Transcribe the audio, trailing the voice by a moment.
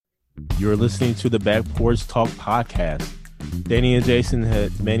You're listening to the Back Porch Talk podcast. Danny and Jason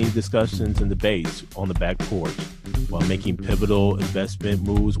had many discussions and debates on the back porch while making pivotal investment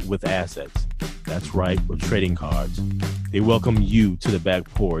moves with assets. That's right, with trading cards. They welcome you to the back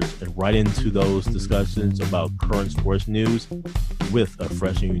porch and right into those discussions about current sports news with a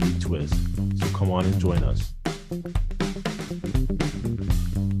fresh and unique twist. So come on and join us.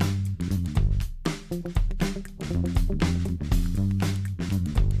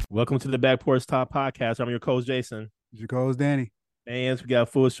 Welcome to the Back Porch Talk podcast. I'm your coach, Jason. Your co-host, Danny. And we got a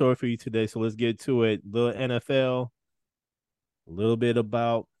full show for you today, so let's get to it. A little NFL, a little bit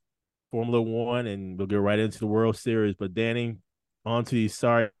about Formula One, and we'll get right into the World Series. But Danny, on to these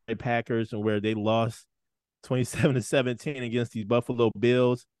sorry Packers and where they lost 27-17 against these Buffalo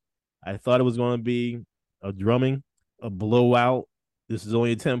Bills. I thought it was going to be a drumming, a blowout. This is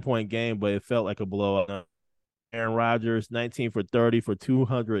only a 10-point game, but it felt like a blowout. Aaron Rodgers, 19 for 30 for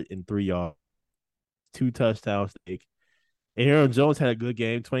 203 yards, 2 touchdowns. Aaron Jones had a good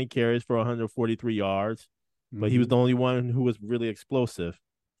game, 20 carries for 143 yards, but he was the only one who was really explosive.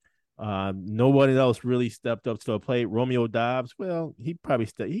 Nobody else really stepped up to the plate. Romeo Doubs, well, he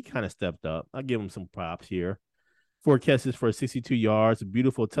kind of stepped up. I'll give him some props here. 4 catches for 62 yards, a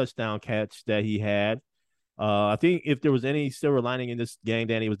beautiful touchdown catch that he had. I think if there was any silver lining in this game,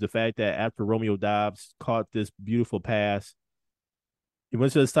 Danny, was the fact that after Romeo Doubs caught this beautiful pass, he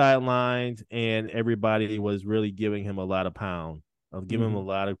went to the sidelines and everybody was really giving him a lot of pound. Giving him a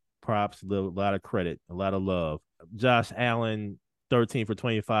lot of props, a lot of credit, a lot of love. Josh Allen, 13 for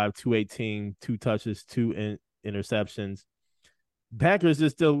 25, 218, 2 touches, 2 interceptions. Packers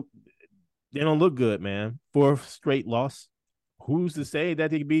is still, they don't look good, man. 4th straight loss. Who's to say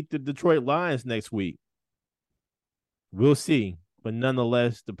that they can beat the Detroit Lions next week? We'll see. But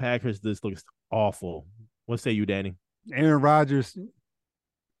nonetheless, the Packers, this looks awful. What say you, Danny? Aaron Rodgers'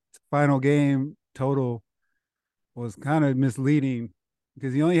 final game total was kind of misleading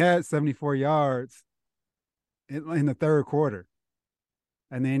because he only had 74 yards in the third quarter.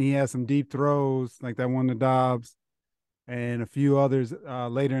 And then he had some deep throws like that one to Dobbs and a few others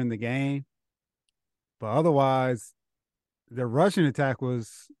later in the game. But otherwise, the rushing attack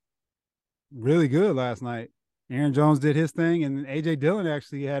was really good last night. Aaron Jones did his thing, and A.J. Dillon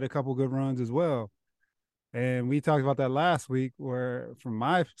actually had a couple good runs as well. And we talked about that last week where, from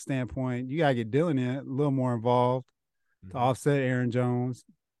my standpoint, you got to get Dillon in a little more involved to offset Aaron Jones.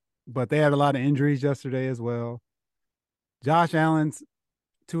 But they had a lot of injuries yesterday as well. Josh Allen's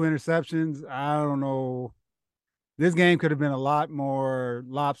 2 interceptions, I don't know. This game could have been a lot more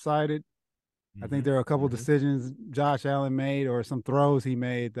lopsided. I think there are a couple decisions Josh Allen made or some throws he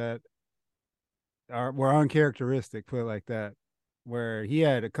made that were uncharacteristic, put it like that, where he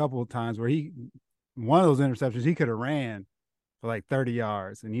had a couple of times where one of those interceptions, he could have ran for like 30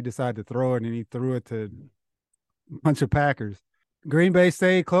 yards and he decided to throw it and he threw it to a bunch of Packers. Green Bay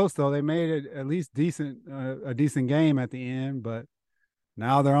stayed close though. They made it at least a decent game at the end, but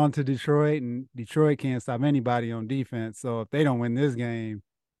now they're on to Detroit and Detroit can't stop anybody on defense. So if they don't win this game,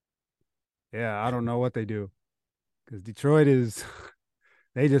 yeah, I don't know what they do because Detroit is –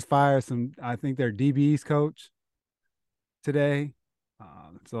 they just fired I think their DB's coach today.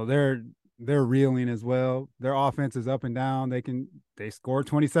 So they're reeling as well. Their offense is up and down. They scored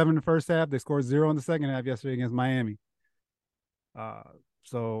 27 in the first half. They scored 0 in the second half yesterday against Miami.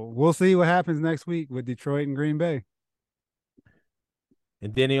 So we'll see what happens next week with Detroit and Green Bay.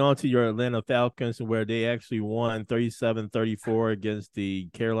 And then on to your Atlanta Falcons, where they actually won 37-34 against the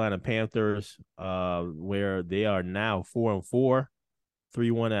Carolina Panthers, where they are now 4-4.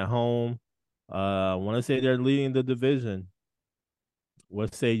 3-1 at home. I want to say they're leading the division.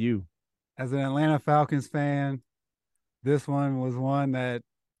 What say you? As an Atlanta Falcons fan, this one was one that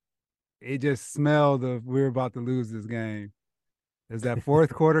it just smelled of we're about to lose this game. There's that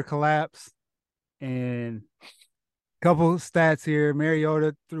fourth quarter collapse and a couple stats here.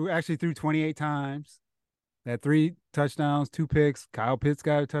 Mariota threw 28 times. Had 3 touchdowns, 2 picks. Kyle Pitts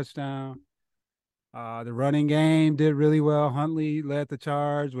got a touchdown. The running game did really well. Huntley led the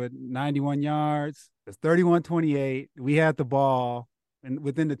charge with 91 yards. It's 31-28. We had the ball, and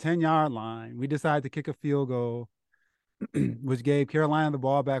within the 10-yard line, we decided to kick a field goal, which gave Carolina the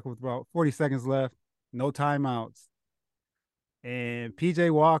ball back with about 40 seconds left, no timeouts. And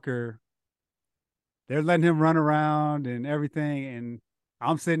P.J. Walker, they're letting him run around and everything, and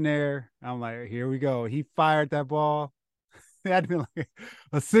I'm sitting there. I'm like, here we go. He fired that ball. It had been like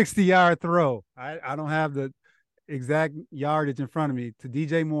a 60-yard throw. I don't have the exact yardage in front of me to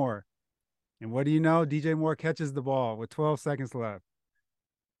DJ Moore. And what do you know? DJ Moore catches the ball with 12 seconds left.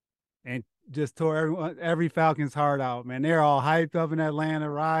 And just tore every Falcons heart out, man. They're all hyped up in Atlanta,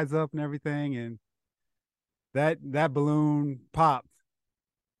 rise up and everything, and that balloon popped.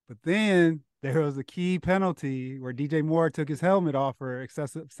 But then there was a key penalty where DJ Moore took his helmet off for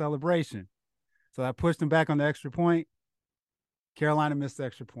excessive celebration. So that pushed him back on the extra point. Carolina missed the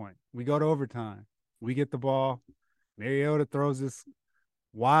extra point. We go to overtime. We get the ball. Mariota throws this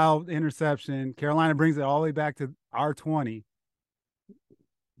wild interception. Carolina brings it all the way back to our 20.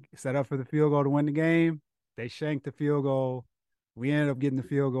 Set up for the field goal to win the game. They shanked the field goal. We ended up getting the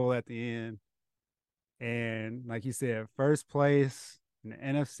field goal at the end. And like you said, first place in the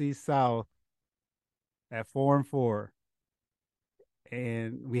NFC South at 4-4.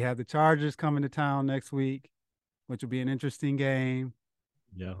 And we have the Chargers coming to town next week, which will be an interesting game.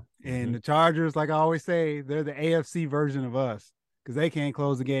 Yeah. And the Chargers, like I always say, they're the AFC version of us because they can't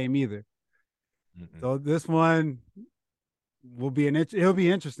close the game either. So this one will be it'll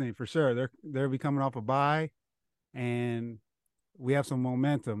be interesting for sure. They'll be coming off a bye, and we have some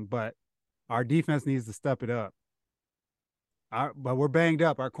momentum, but our defense needs to step it up. But we're banged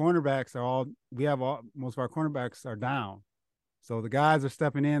up. Our cornerbacks are most of our cornerbacks are down. So the guys are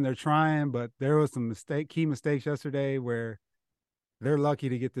stepping in, they're trying, but there was some key mistakes yesterday where they're lucky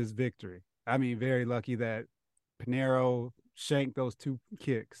to get this victory. I mean, very lucky that Pinheiro shanked those 2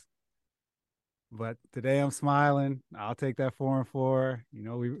 kicks. But today I'm smiling. I'll take that 4-4. You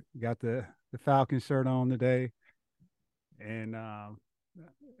know, we got the Falcon shirt on today. And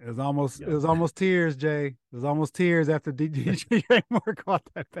it was almost tears, Jay. It was almost tears after DJ Moore caught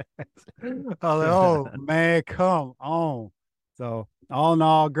that pass. I was like, oh man, come on. So all in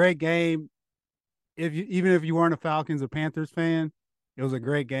all, great game. Even if you weren't a Falcons or Panthers fan, it was a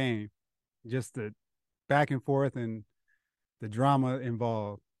great game. Just the back and forth and the drama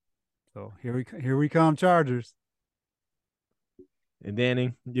involved. So here we come, Chargers. And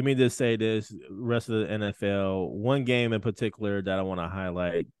Danny, you mean to say this rest of the NFL, one game in particular that I want to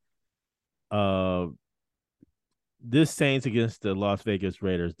highlight. This Saints against the Las Vegas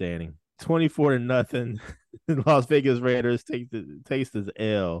Raiders, Danny. 24-0. The Las Vegas Raiders taste this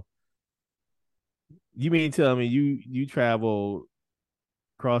L. You mean tell me you travel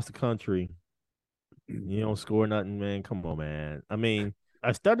across the country, you don't score nothing, man? Come on, man. I mean,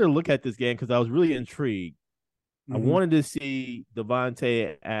 I started to look at this game because I was really intrigued. I wanted to see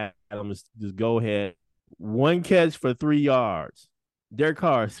Davante Adams just go ahead. 1 catch for 3 yards. Derek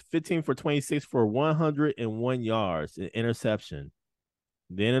Carr, 15 for 26 for 101 yards, an interception.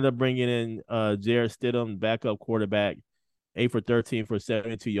 They ended up bringing in Jarrett Stidham, backup quarterback, 8 for 13 for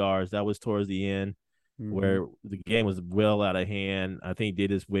 72 yards. That was towards the end where the game was well out of hand. I think they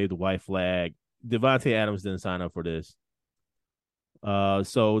just waved the white flag. Davante Adams didn't sign up for this.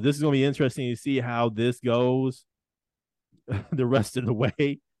 So this is going to be interesting to see how this goes the rest of the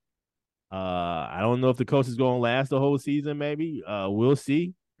way. I don't know if the coach is going to last the whole season. Maybe we'll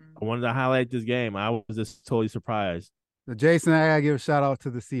see. I wanted to highlight this game. I was just totally surprised. So Jason, I gotta give a shout out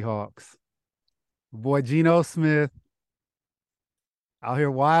to the Seahawks. Boy, Geno Smith out here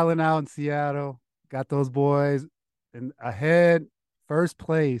wilding out in Seattle. Got those boys ahead, first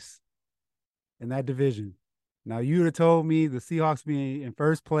place in that division. Now, you'd have told me the Seahawks being in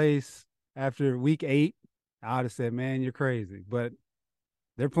first place after week 8, I would have said, man, you're crazy. But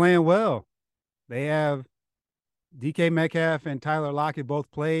they're playing well. They have DK Metcalf and Tyler Lockett both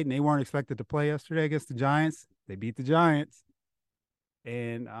played, and they weren't expected to play yesterday against the Giants. They beat the Giants.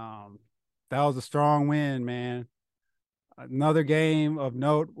 And that was a strong win, man. Another game of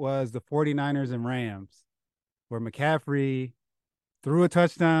note was the 49ers and Rams, where McCaffrey threw a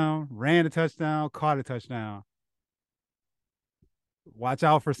touchdown, ran a touchdown, caught a touchdown. Watch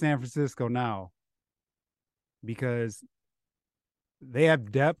out for San Francisco now, because they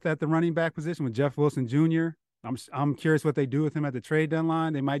have depth at the running back position with Jeff Wilson Jr. I'm curious what they do with him at the trade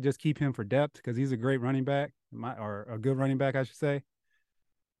deadline. They might just keep him for depth because he's a great running back, or a good running back, I should say.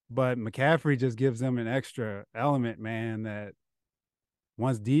 But McCaffrey just gives them an extra element, man, that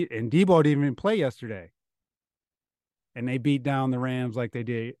and Debo didn't even play yesterday. And they beat down the Rams like they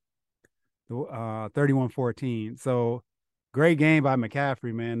did 31-14. So great game by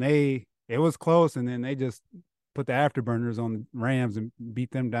McCaffrey, man. It was close, and then they just put the afterburners on the Rams and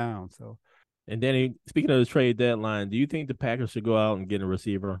beat them down. So, and Danny, speaking of the trade deadline, do you think the Packers should go out and get a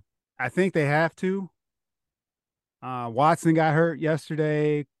receiver? I think they have to. Watson got hurt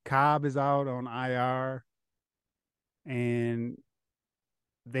yesterday. Cobb is out on IR, and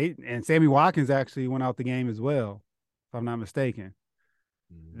Sammy Watkins actually went out the game as well, if I'm not mistaken.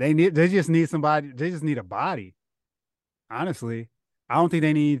 They just need somebody. They just need a body. Honestly, I don't think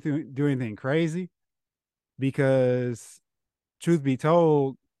they need to do anything crazy, because truth be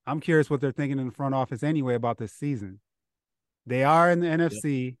told, I'm curious what they're thinking in the front office anyway about this season. They are in the Yep.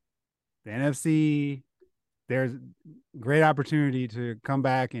 NFC. The NFC, there's great opportunity to come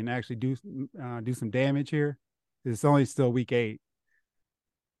back and actually do some damage here. It's only still week 8.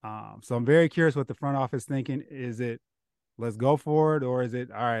 So I'm very curious what the front office thinking. Is it let's go for it, or is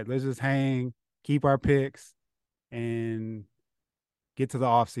it all right? Let's just hang, keep our picks, and get to the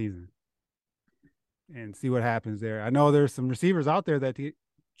off season and see what happens there. I know there's some receivers out there that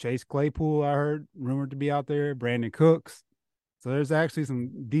Chase Claypool, I heard rumored to be out there. Brandon Cooks. So there's actually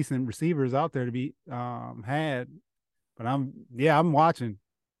some decent receivers out there to be had. But I'm watching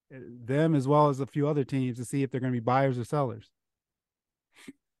them as well as a few other teams to see if they're going to be buyers or sellers.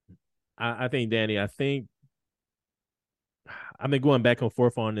 I think Danny. I think I've been going back and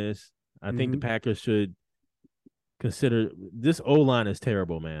forth on this. I think the Mm-hmm. Packers should consider this O line is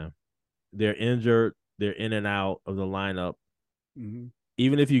terrible, man. They're injured. They're in and out of the lineup. Mm-hmm.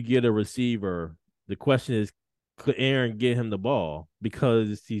 Even if you get a receiver, the question is, could Aaron get him the ball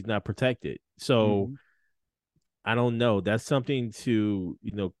because he's not protected? So Mm-hmm. I don't know. That's something to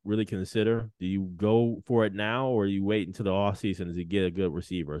really consider. Do you go for it now, or you wait until the off season to get a good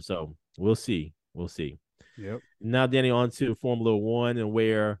receiver? So we'll see. We'll see. Yep. Now, Danny, on to Formula One, and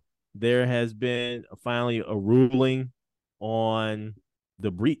where there has been finally a ruling on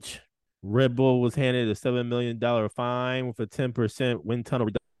the breach. Red Bull was handed a $7 million fine with a 10% wind tunnel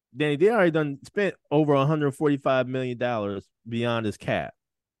reduction. Danny, they already done spent over $145 million beyond this cap.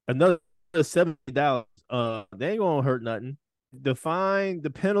 Another $70, they ain't gonna hurt nothing. The fine, the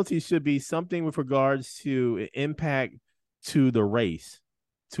penalty should be something with regards to impact to the race,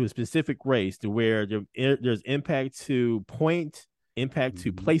 to a specific race, to where there's impact to point, impact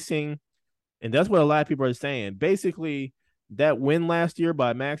to Mm-hmm. placing, and that's what a lot of people are saying. Basically, that win last year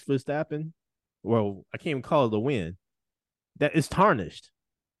by Max Verstappen, well, I can't even call it a win. That is tarnished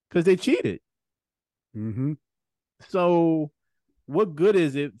because they cheated. Mm-hmm. So, what good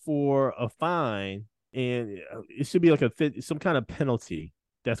is it for a fine? And it should be like some kind of penalty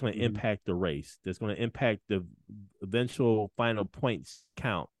that's going to Mm-hmm. impact the race. That's going to impact the eventual final points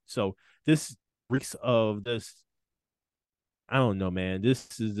count. So this reeks of this. I don't know, man.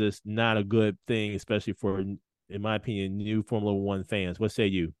 This is just not a good thing, especially for, in my opinion, new Formula One fans. What say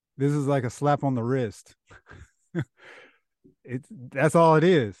you? This is like a slap on the wrist. That's all it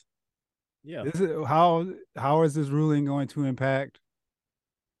is. Yeah. This is how is this ruling going to impact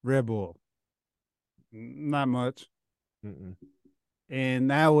Red Bull? Not much. Mm-mm. And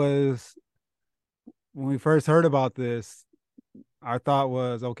that was when we first heard about this, our thought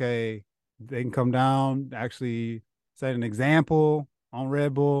was, okay, they can come down, actually set an example on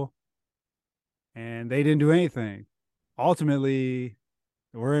Red Bull, and they didn't do anything. Ultimately,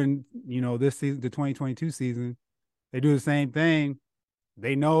 we're in, this season, the 2022 season, they do the same thing.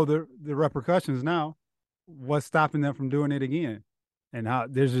 They know the repercussions now. What's stopping them from doing it again? And how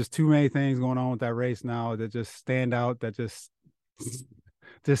there's just too many things going on with that race now that just stand out, that just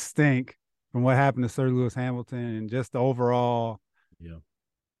stink from what happened to Sir Lewis Hamilton and just the overall Yeah.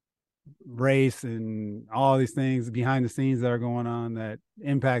 race and all these things behind the scenes that are going on that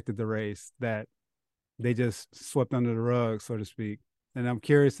impacted the race that they just swept under the rug, so to speak. And I'm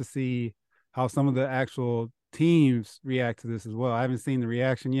curious to see how some of the actual teams react to this as well. I haven't seen the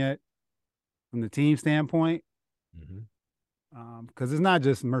reaction yet from the team standpoint, Mm-hmm. because it's not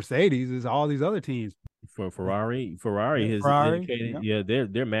just Mercedes; it's all these other teams. For Ferrari Yeah, has Ferrari. indicated, Yeah. yeah,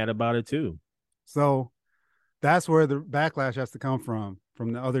 they're mad about it too. So that's where the backlash has to come from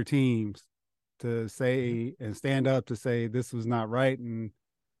the other teams to say and stand up to say this was not right and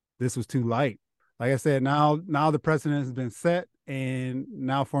this was too light. Like I said, now the precedent has been set, and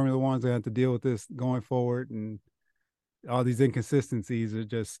now Formula One's gonna have to deal with this going forward, and all these inconsistencies are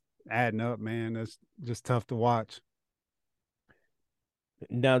just adding up, man. That's just tough to watch.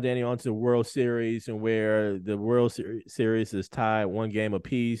 Now, Danny, on to the World Series, and where the Series is tied 1 game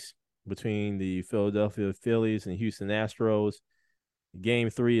apiece between the Philadelphia Phillies and Houston Astros. Game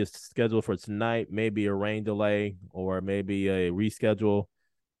 3 is scheduled for tonight, maybe a rain delay or maybe a reschedule.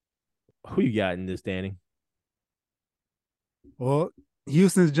 Who you got in this, Danny? Well,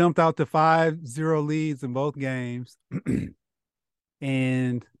 Houston's jumped out to 5-0 leads in both games.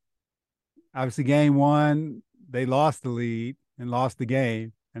 And obviously, game one, they lost the lead and lost the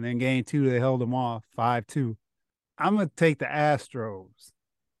game. And then game two, they held them off 5-2. I'm going to take the Astros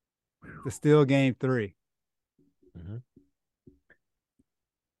to steal game three. Mm-hmm.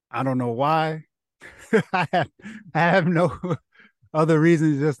 I don't know why. I have no other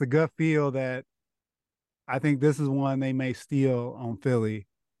reasons, just a gut feel that I think this is one they may steal on Philly.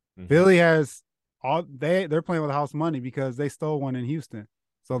 Mm-hmm. Philly has they're playing with house money because they stole one in Houston.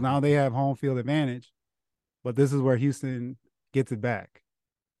 So now they have home field advantage, but this is where Houston gets it back.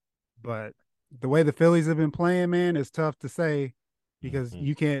 But the way the Phillies have been playing, man, it's tough to say because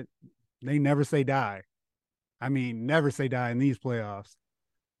you can't, they never say die. I mean, never say die in these playoffs.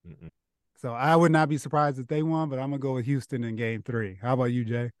 So I would not be surprised if they won, but I'm going to go with Houston in game 3. How about you,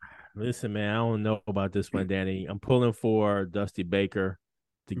 Jay? Listen, man, I don't know about this one, Danny. I'm pulling for Dusty Baker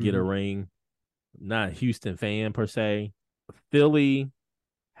to get a ring. Not a Houston fan per se. Philly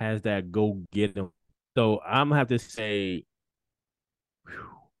has that go get him. So I'm going to have to say,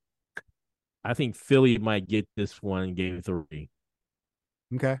 I think Philly might get this one in game 3.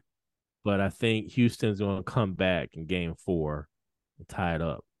 Okay. But I think Houston's going to come back in game 4 and tie it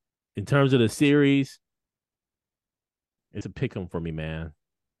up. In terms of the series, it's a pick 'em for me, man.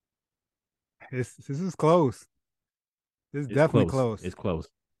 This is close. This is definitely close. It's close.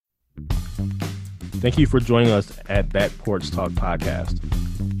 Thank you for joining us at Back Porch Talk Podcast.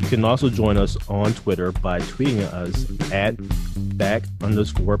 You can also join us on Twitter by tweeting us at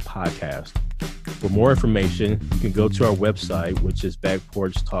back_podcast. For more information, you can go to our website, which is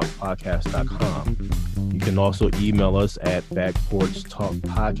backporchtalkpodcast.com. You can also email us at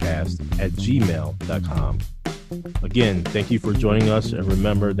backporchtalkpodcast@gmail.com. Again, thank you for joining us, and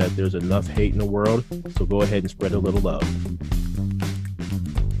remember that there's enough hate in the world, so go ahead and spread a little love.